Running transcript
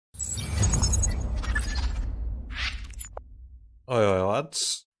Oi, oi,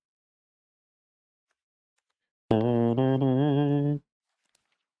 lads.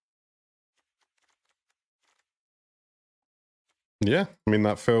 Yeah, I mean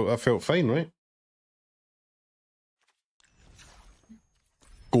that felt fine, right?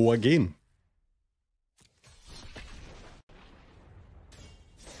 Go again.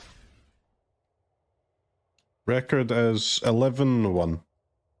 Record is 11-1.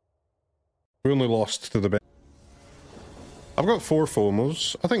 We only lost to the best. I've got 4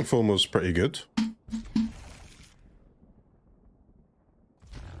 FOMOs. I think FOMO's pretty good.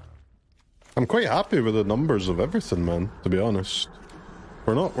 I'm quite happy with the numbers of everything, man, to be honest.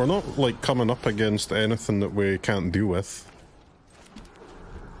 We're not like coming up against anything that we can't deal with.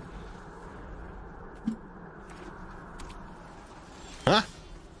 Huh?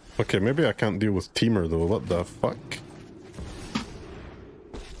 Okay, maybe I can't deal with Teamer though, what the fuck?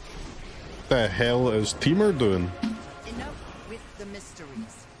 The hell is Teamer doing? Enough with the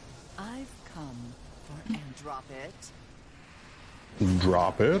mysteries. I've come for and drop it.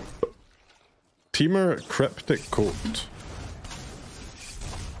 Drop it. Teamer Cryptic Coat.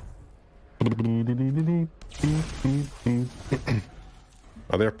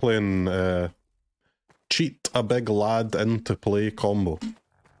 Oh, they're playing cheat a big lad into play combo.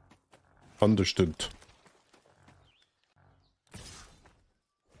 Understood.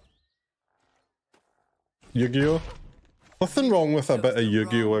 Yu-Gi-Oh? Nothing wrong with a bit of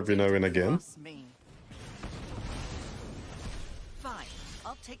Yu-Gi-Oh every now and again. Fine,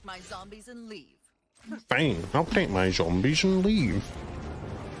 I'll take my zombies and leave. Fine, I'll take my zombies and leave.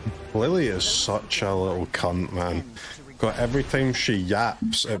 Lily is such a little cunt, man. God, every time she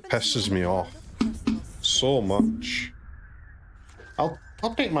yaps, it pisses me off so much. I'll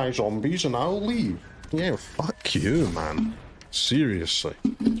take my zombies and I'll leave. Yeah, fuck you, man. Seriously.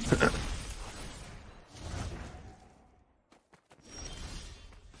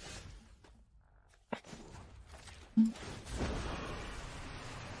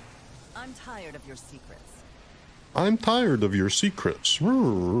 I'm tired of your secrets. I'm tired of your secrets.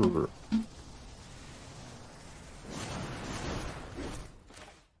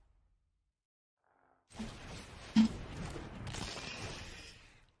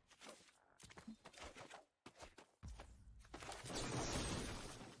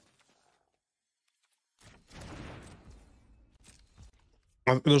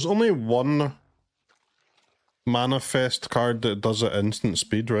 There's only one manifest card that does it instant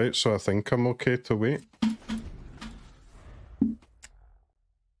speed, right? So I think I'm okay to wait.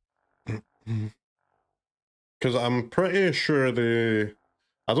 Because I'm pretty sure they...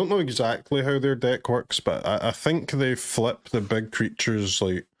 I don't know exactly how their deck works, but I think they flip the big creatures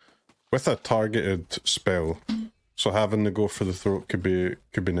like with a targeted spell. So having to go for the throat could be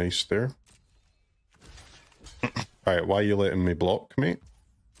nice there. Alright, why are you letting me block, mate?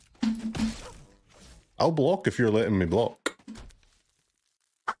 I'll block if you're letting me block.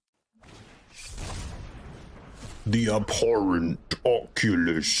 The abhorrent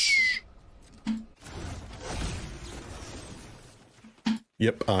Oculus.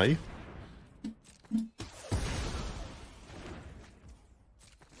 Yep, aye.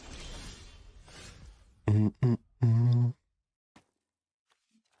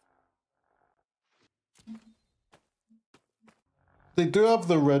 They do have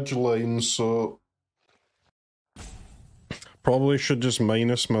the ridge line, so probably should just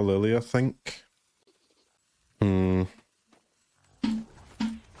minus my Lily, I think. But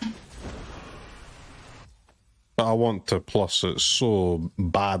I want to plus it so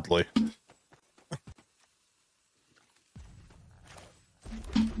badly.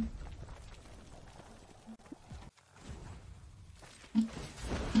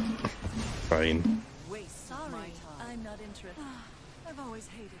 Fine. Sorry, I'm not interested. I've always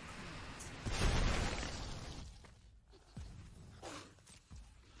hated clowns.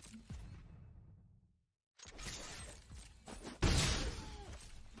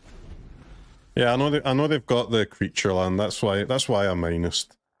 Yeah, I know they've got the creature land. That's why I minused.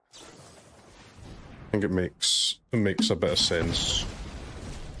 I think it makes a bit of sense.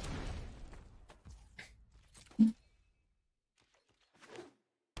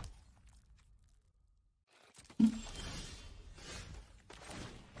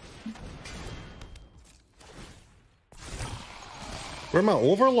 Where my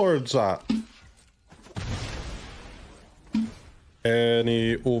overlords at?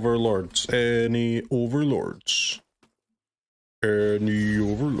 Any overlords? Any overlords? Any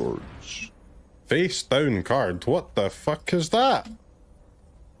overlords? Face down card. What the fuck is that?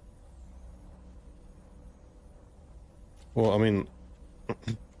 Well, I mean...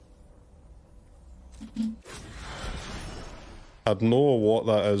 I'd know what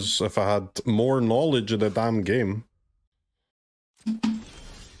that is if I had more knowledge of the damn game.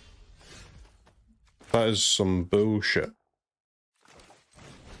 That is some bullshit.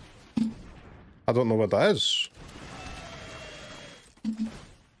 I don't know what that is.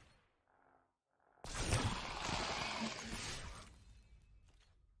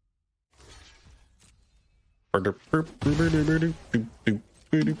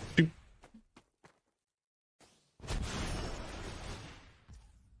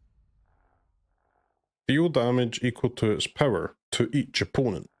 Deal damage equal to its power to each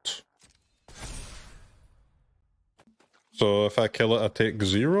opponent. So if I kill it, I take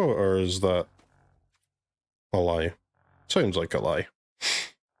 0, or is that a lie? Sounds like a lie.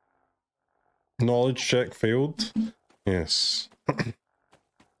 Knowledge check failed. Yes.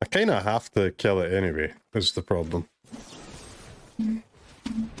 I kind of have to kill it anyway, is the problem.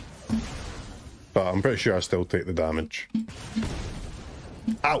 But I'm pretty sure I still take the damage.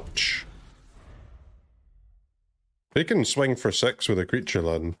 Ouch! They can swing for 6 with a creature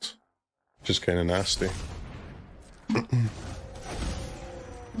land, which is kind of nasty.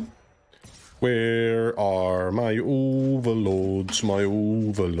 Where are my overlords, my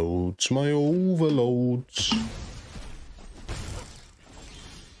overlords, my overlords?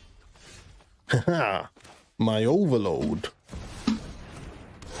 Haha, my overlord.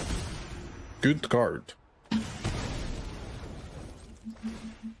 Good card.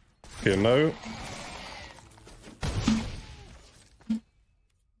 Okay, now.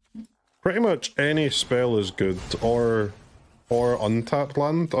 Pretty much any spell is good, or untapped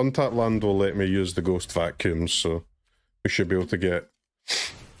land. Untapped land will let me use the ghost vacuums, so we should be able to get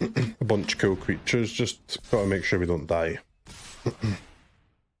a bunch of cool creatures. Just gotta make sure we don't die.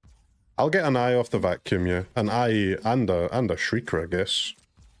 I'll get an eye off the vacuum, yeah. An eye and a shrieker, I guess.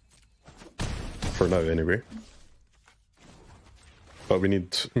 For now, anyway. But we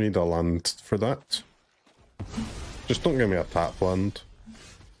need a land for that. Just don't give me a tap land.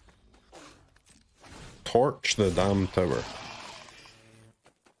 Torch the damn tower.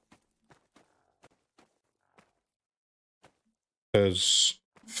 Is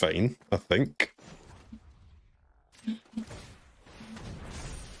fine, I think.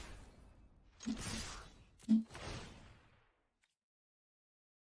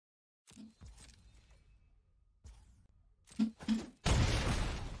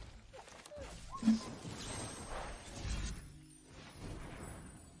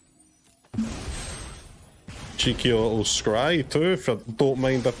 Cheeky little scry too, if you don't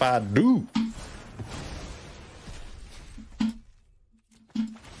mind if I do.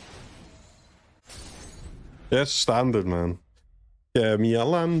 Yes, standard, man. Give me a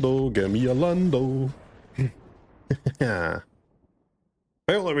lando, give me a lando. Felt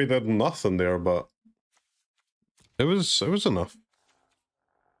like we did nothing there, but it was enough.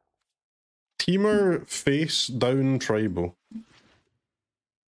 Teamer face down tribal.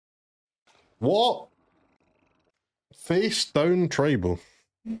 What? Face down tribal.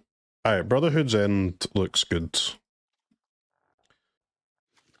 Alright, Brotherhood's End looks good.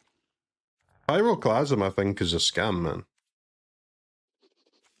 Pyroclasm, I think, is a scam, man.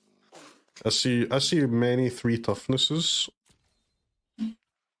 I see many 3 toughnesses.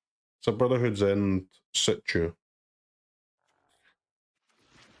 It's a Brotherhood's End situ.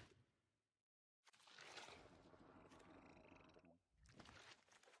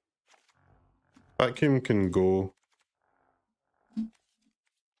 Vacuum can go.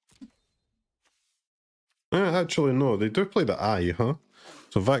 Actually, no, they do play the eye, huh?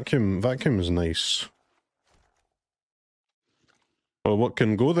 So vacuum is nice. Well, what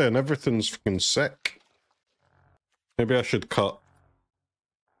can go then? Everything's fucking sick. Maybe I should cut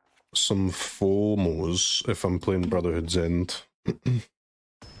some FOMOs if I'm playing Brotherhood's End.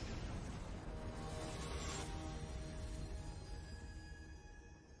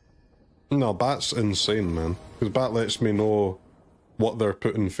 No, Bat's insane, man. Because Bat lets me know what they're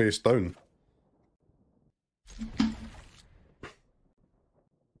putting face down.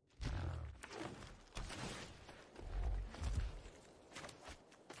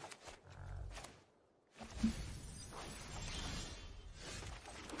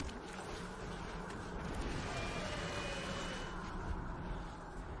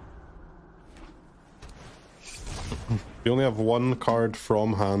 You only have 1 card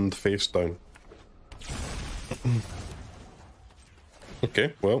from hand face down.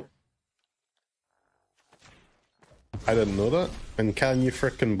 Okay, well. I didn't know that, and can you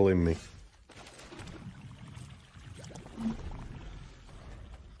frickin' blame me?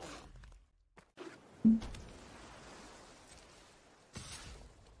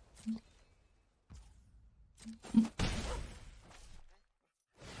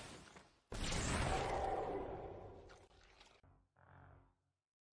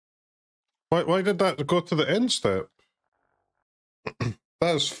 Why did that go to the end step?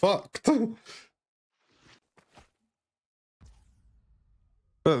 That is fucked.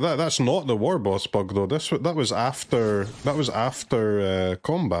 That's not the war boss bug though. That was after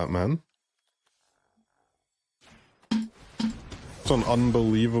combat, man. It's an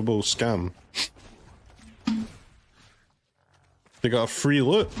unbelievable scam. They got a free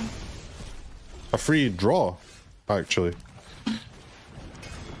loot, a free draw, actually.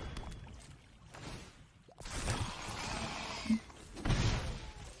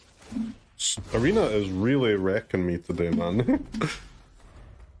 Arena is really wrecking me today, man.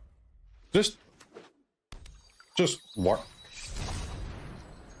 Just work.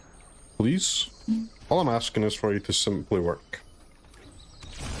 Please? All I'm asking is for you to simply work.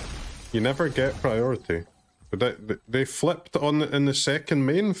 You never get priority. They flipped on in the second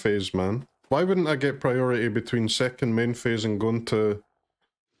main phase, man. Why wouldn't I get priority between second main phase and going to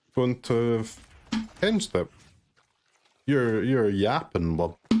end step? You're yapping,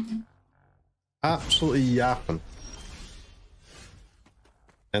 bub. Absolutely yapping.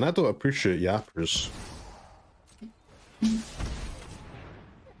 And I don't appreciate yappers.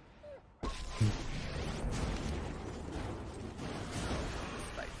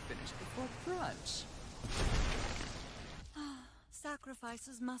 Fight finished before brunch.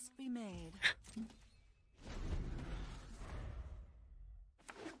 Sacrifices must be made.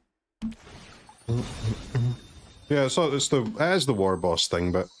 Yeah, so it is the war boss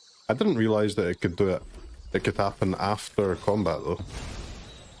thing, but I didn't realize that it could do it. It could happen after combat though.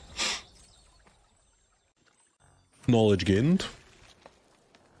 Knowledge gained.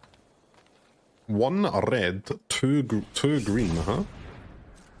 1 red, 2 green, huh?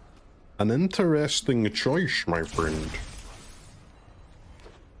 An interesting choice, my friend.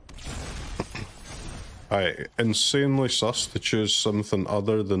 I insanely sus to choose something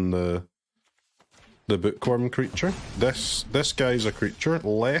other than the bookworm creature. This guy's a creature.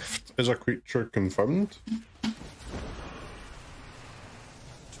 Left is a creature confirmed.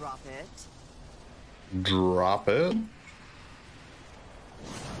 Drop it. Drop it.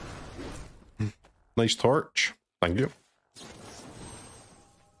 Nice torch. Thank you.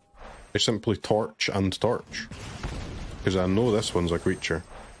 I simply torch and torch. Because I know this one's a creature.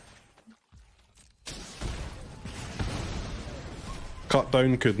 Cut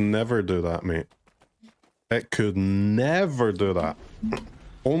down could never do that, mate. It could never do that.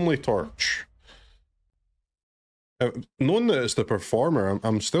 Only torch. Knowing that it's the performer,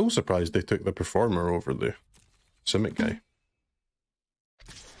 I'm still surprised they took the performer over the Simic guy.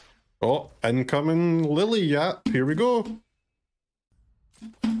 Oh, incoming Lily Yap. Here we go.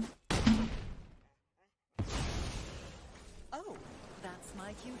 Oh, that's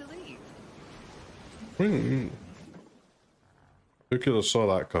my cue to leave. Who could have saw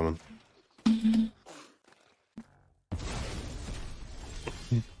that coming?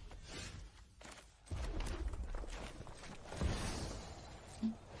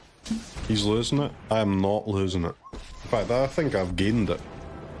 He's losing it? I am not losing it. In fact, I think I've gained it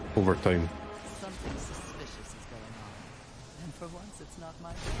over time. Something suspicious is going on. And for once, it's not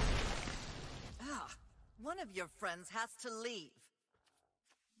my fault. One of your friends has to leave.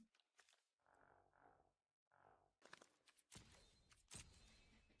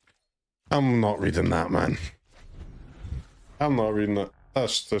 I'm not reading that, man. I'm not reading it.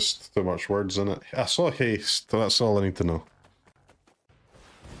 That's just too much words in it. I saw haste, that's all I need to know.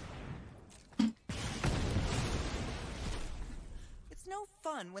 It's no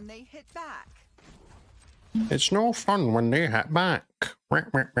fun when they hit back. It's no fun when they hit back.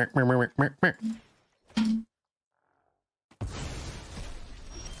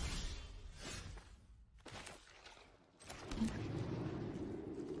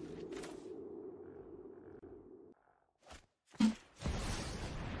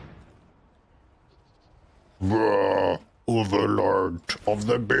 Overlord of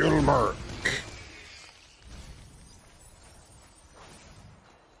the Balemurk.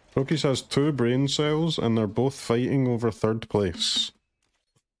 Crokeyz has 2 brain cells and they're both fighting over 3rd place.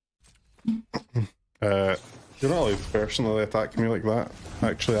 You're not allowed to personally attack me like that.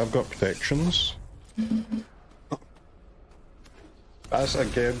 Actually, I've got protections. That's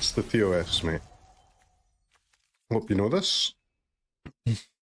against the TOS, mate. Hope you know this.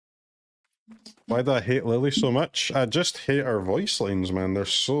 Why do I hate Lily so much? I just hate her voice lines, man. They're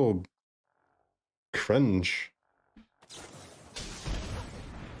so cringe.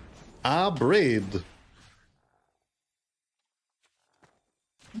 Braid.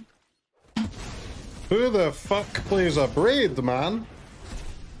 Who the fuck plays a braid, man?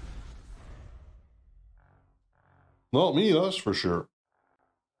 Not me, that's for sure.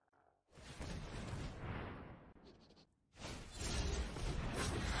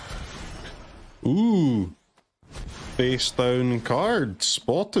 Ooh. Face down card.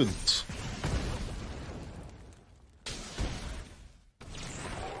 Spotted.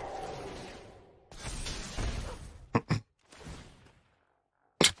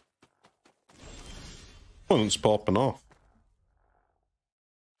 One's popping off.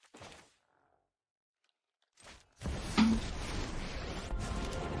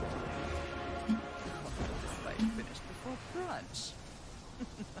 Finished before brunch.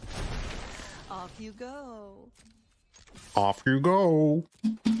 Off you go. Off you go.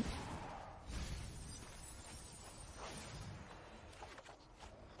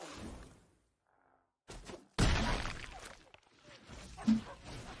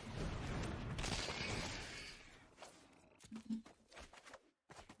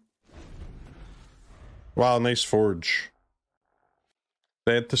 Wow, nice forge.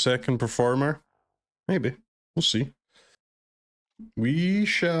 Dead to second performer? Maybe. We'll see. We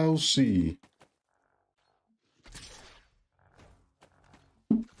shall see.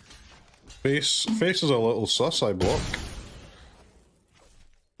 Face is a little sus, I block.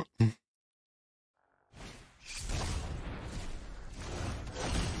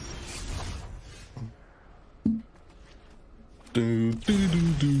 Do, do,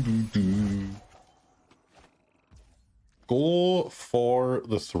 do, do, do, do. Go for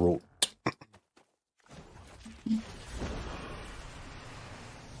the throat.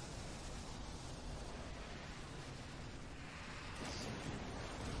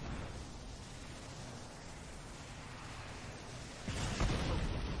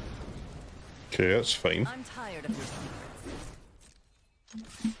 Okay, that's fine. I'm tired of your secrets.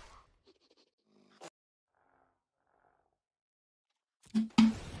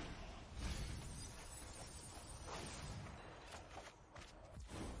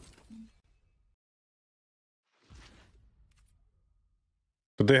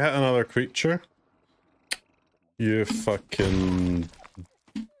 Did they hit another creature? You fucking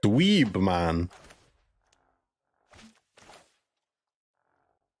dweeb, man.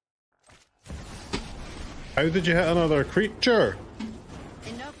 How did you hit another creature?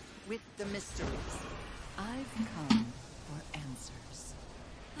 Enough with the mysteries. I've come for answers.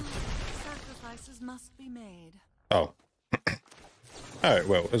 Sacrifices must be made. Oh. Alright,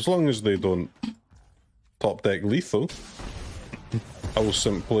 well, as long as they don't top deck lethal, I will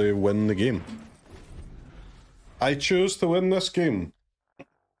simply win the game. I choose to win this game.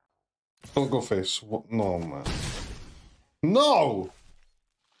 Don't go face. What? No, man. No!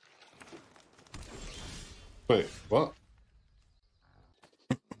 Wait, what?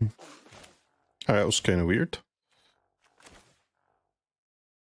 Alright, that was kind of weird.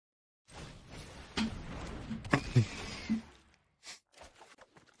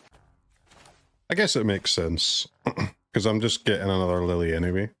 I guess it makes sense. Because I'm just getting another Lily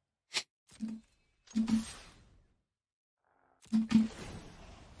anyway.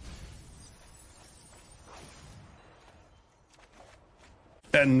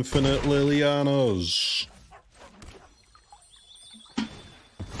 Infinite Lilianas.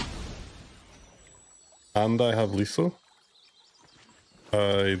 And I have lethal.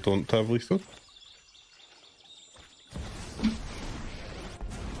 I don't have lethal.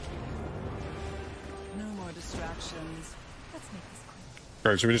 No more distractions. Let's make this quick.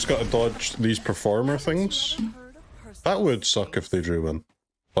 Alright, so we just gotta dodge these performer things. That would suck if they drew in.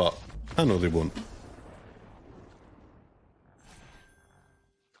 But I know they won't.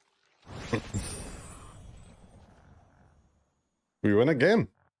 We win again.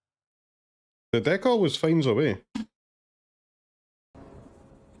 The deck always finds a way.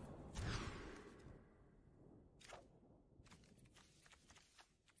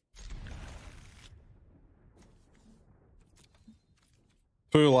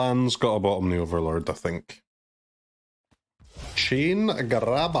 Two lands got a bottom the Overlord, I think. Chain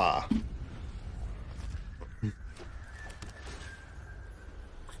Grabber.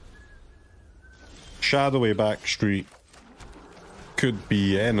 Shadowy Backstreet. Could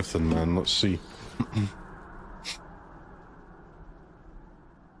be anything, man. Let's see.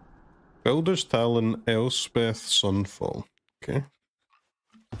 Builder's Talon, Elspeth, Sunfall. Okay.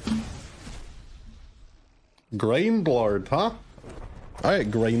 Grindlord, huh?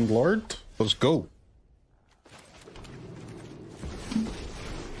 Alright, Grindlord. Let's go.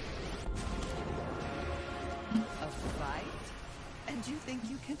 A fight? And you think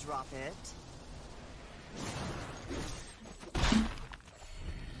you can drop it?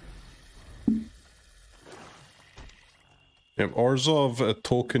 Yep, Orzhov, a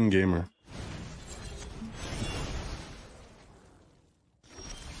token gamer.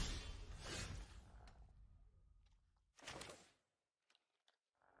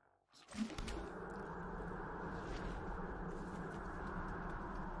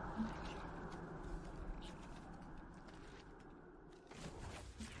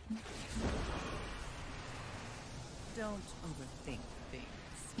 Don't overthink things.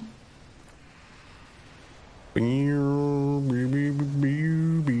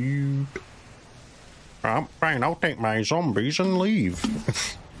 I'm fine, I'll take my zombies and leave.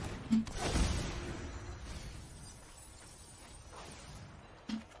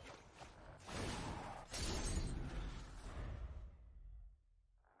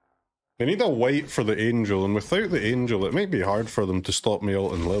 They need a wait for the angel, and without the angel, it might be hard for them to stop me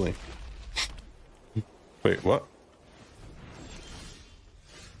ulting Lily. Wait, what?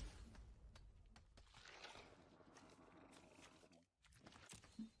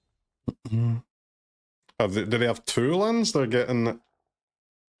 Do they have two lands? They're getting...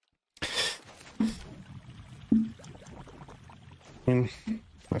 I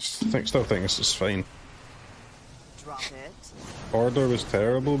still think this is fine. Drop it. Order was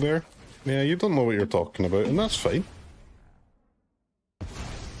terrible there. Yeah, you don't know what you're talking about, and that's fine.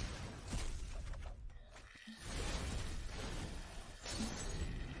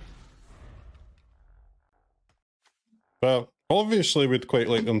 Well, obviously we'd quite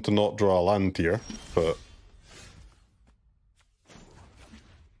like them to not draw a land here, but...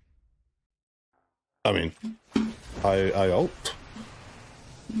 I mean, I ult.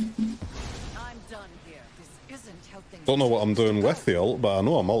 I'm done here. This isn't how things Don't know what I'm doing with the ult, but I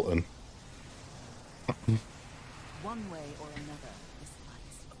know I'm ulting. One way or another, this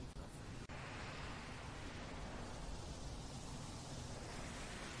fight's over.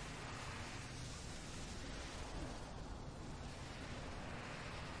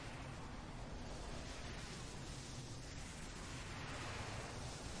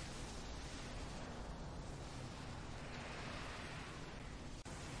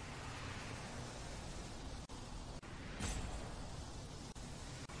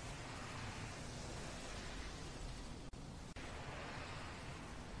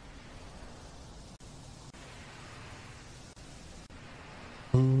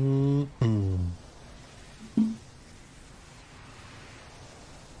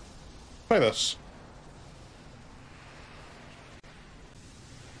 Try this.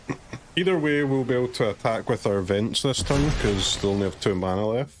 Either way, we'll be able to attack with our vents this turn, because they only have 2 mana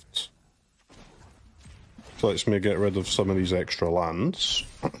left. So let's me get rid of some of these extra lands.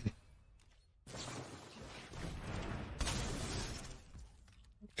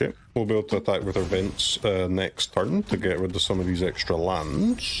 Okay, we'll be able to attack with our vents next turn to get rid of some of these extra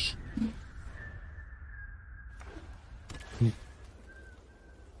lands.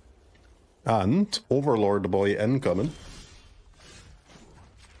 And Overlord boy incoming.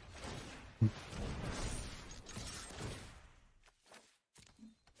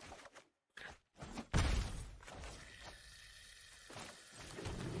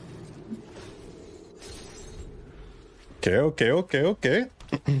 Okay.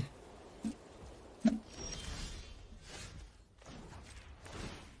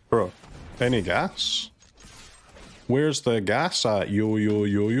 Bro, any gas? Where's the gas at? Yo.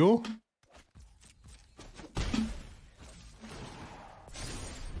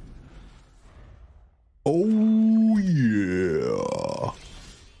 Oh yeah.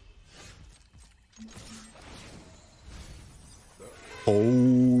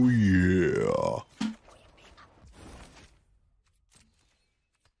 Oh yeah.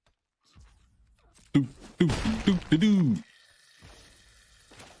 Do.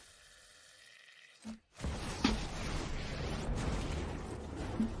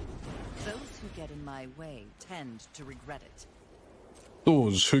 Those who get in my way tend to regret it.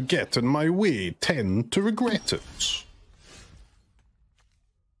 Those who get in my way tend to regret it.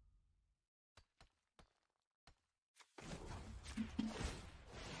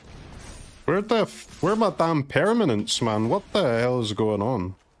 Where my damn permanents, man? What the hell is going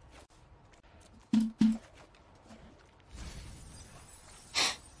on?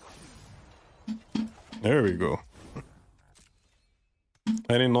 There we go.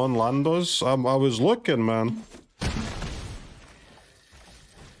 Any non-landos? I was looking, man.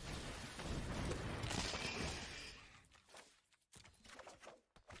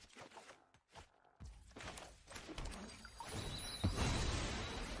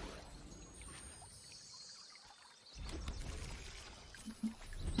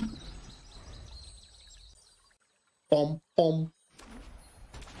 Pom.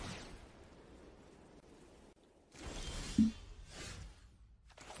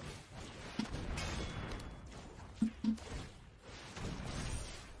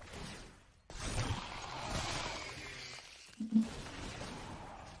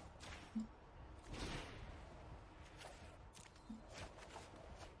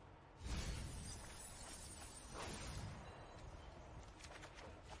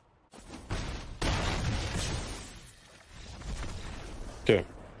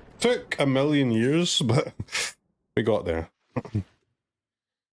 Took a million years, but we got there.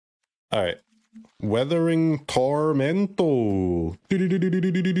 Alright. Withering Tormento.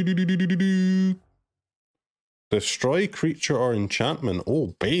 Destroy creature or enchantment.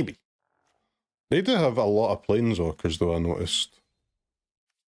 Oh, baby. They do have a lot of planeswalkers, though, I noticed.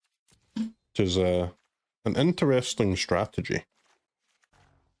 Which is an interesting strategy.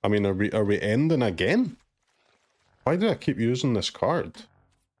 I mean, are we ending again? Why do I keep using this card?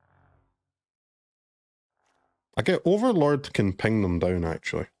 I get Overlord can ping them down,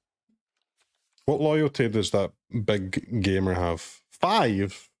 actually. What loyalty does that big gamer have?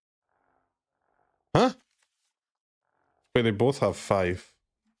 5? Huh? Wait, they both have 5.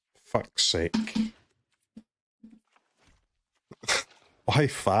 Fuck's sake. Why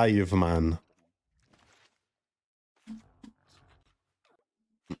 5, man?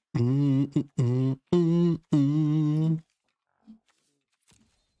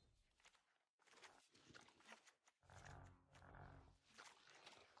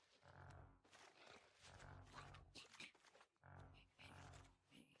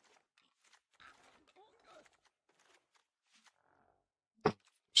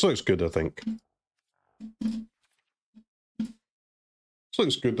 This looks good, I think. This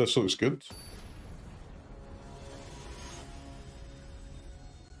looks good, this looks good.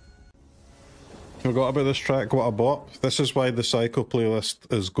 Forgot about this track, what a bop. This is why the Cycle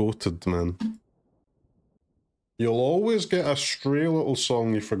playlist is goated, man. You'll always get a stray little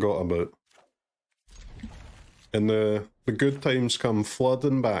song you forgot about. And the good times come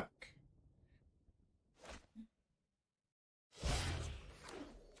flooding back.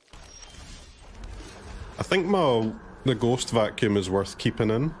 I think the Ghost Vacuum is worth keeping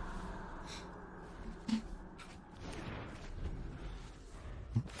in.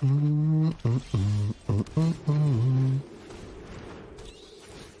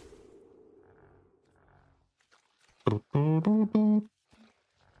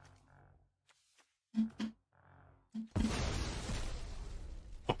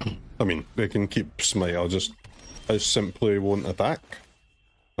 I mean, they can keep Smite, I simply won't attack,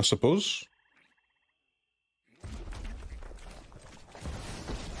 I suppose.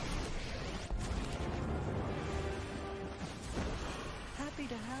 Happy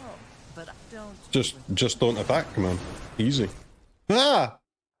to help, but don't. Just don't attack, man. Easy. Ah!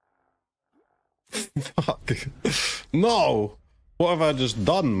 Fuck. No! What have I just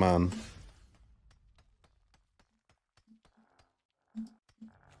done, man?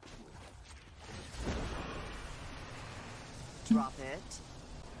 Drop it.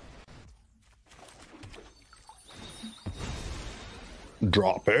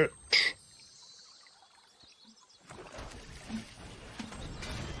 Drop it.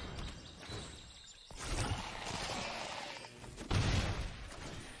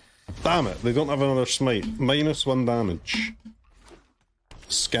 Damn it, they don't have another smite. -1 damage.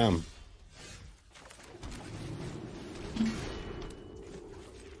 Scam.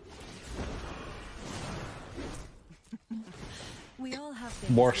 We all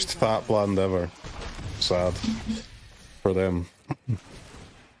have Worst tap land ever. Sad. For them.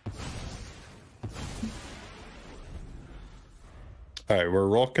 Alright, we're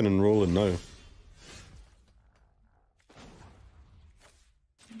rocking and rolling now.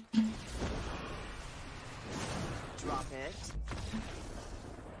 Drop it.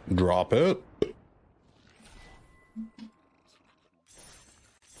 Drop it.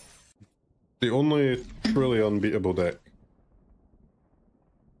 The only truly unbeatable deck.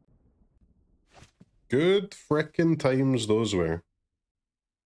 Good frickin' times those were.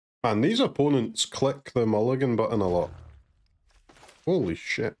 Man, these opponents click the mulligan button a lot. Holy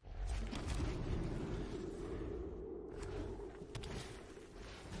shit.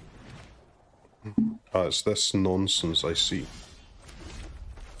 Ah, it's this nonsense, I see.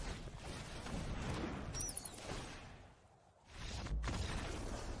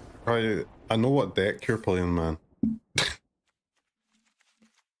 I know what deck you're playing, man.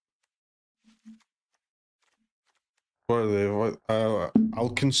 What are they? What?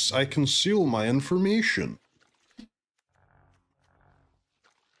 I conceal my information.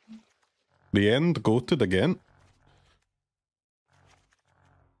 The end goated again.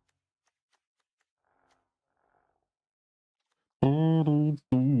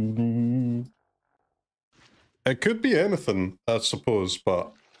 It could be anything, I suppose,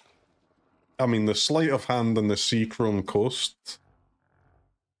 but I mean, the sleight of hand on the Seachrome Coast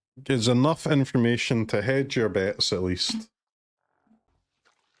gives enough information to hedge your bets, at least.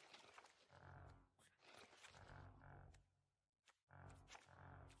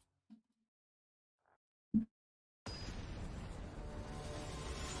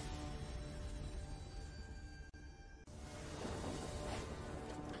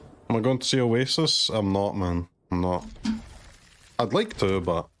 Am I going to see Oasis? I'm not, man. I'm not. I'd like to,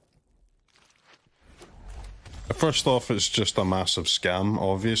 but... First off, it's just a massive scam,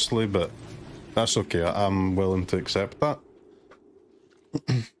 obviously, but that's okay. I'm willing to accept that.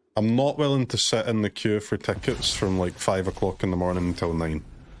 I'm not willing to sit in the queue for tickets from like 5 o'clock in the morning until 9,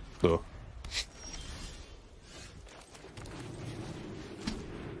 though.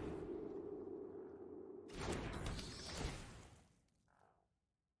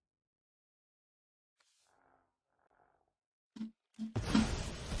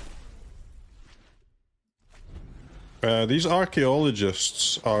 These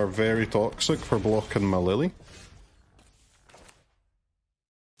archaeologists are very toxic for blocking my Lily.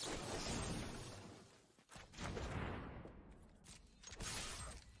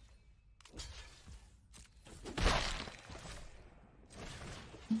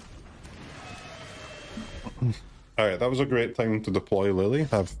 Alright, that was a great time to deploy Lily.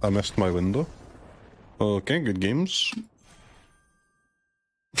 I missed my window. Okay, good games.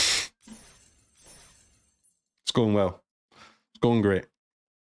 It's going well. It's going great.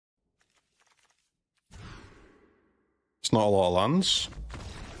 It's not a lot of lands.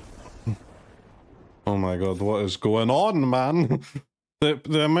 Oh my god, what is going on, man?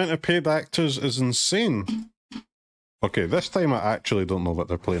 The amount of paid actors is insane. Okay, this time I actually don't know what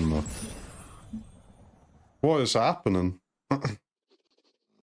they're playing though. What is happening? Tell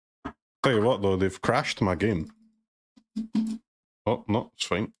you what though, they've crashed my game. Oh, no, it's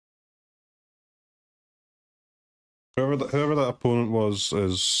fine. Whoever that opponent was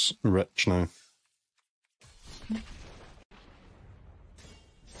is rich now.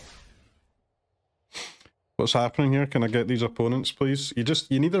 What's happening here? Can I get these opponents, please?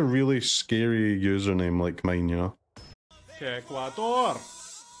 You need a really scary username like mine, you know? Ecuador!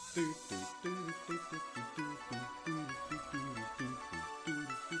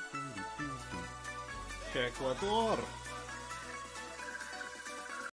 Ecuador!